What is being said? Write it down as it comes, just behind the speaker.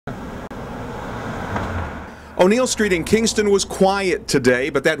O'Neill Street in Kingston was quiet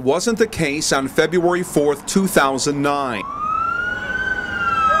today, but that wasn't the case on February 4th, 2009.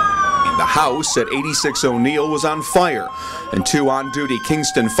 The house at 86 O'Neill was on fire, and two on-duty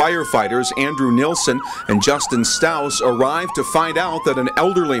Kingston firefighters, Andrew Nilsson and Justin Staus, arrived to find out that an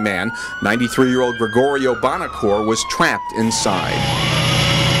elderly man, 93-year-old Gregorio Bonacore, was trapped inside.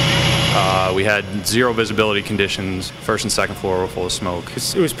 We had zero visibility conditions. First and second floor were full of smoke.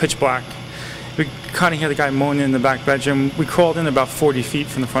 It was pitch black. We kind of hear the guy moaning in the back bedroom. We crawled in about 40 feet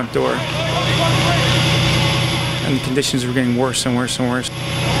from the front door, and the conditions were getting worse and worse and worse.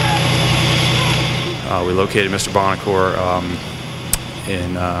 We located Mr. Bonacore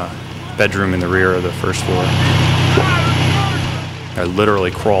in a bedroom in the rear of the first floor. I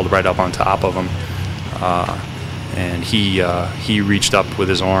literally crawled right up on top of him, and he reached up with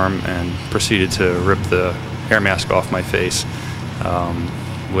his arm and proceeded to rip the hair mask off my face,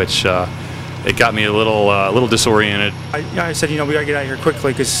 which it got me a little disoriented. I said, you know, we gotta get out of here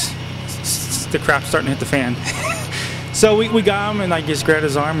quickly because the crap's starting to hit the fan. So we got him, and I just grabbed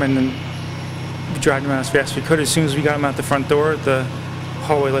his arm and then we dragged him out as fast as we could. As soon as we got him out the front door, the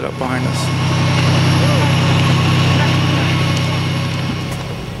hallway lit up behind us.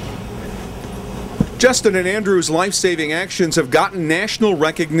 Justin and Andrew's life-saving actions have gotten national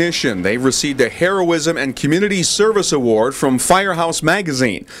recognition. They've received a Heroism and Community Service Award from Firehouse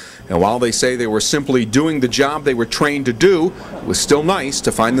magazine. And while they say they were simply doing the job they were trained to do, it was still nice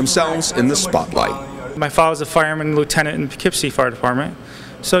to find themselves in the spotlight. My father's a fireman, lieutenant in Poughkeepsie Fire Department.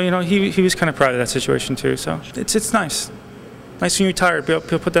 So, you know, he was kind of proud of that situation too. So it's nice. Nice when you're tired, be able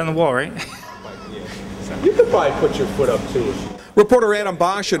to put that on the wall, right? You could probably put your foot up too. Reporter Adam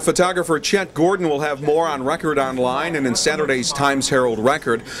Bosch and photographer Chet Gordon will have more on Record Online and in Saturday's Times-Herald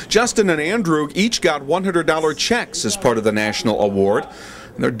Record. Justin and Andrew each got $100 checks as part of the national award.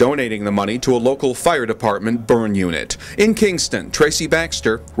 They're donating the money to a local fire department burn unit. In Kingston, Tracy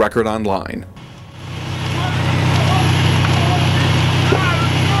Baxter, Record Online.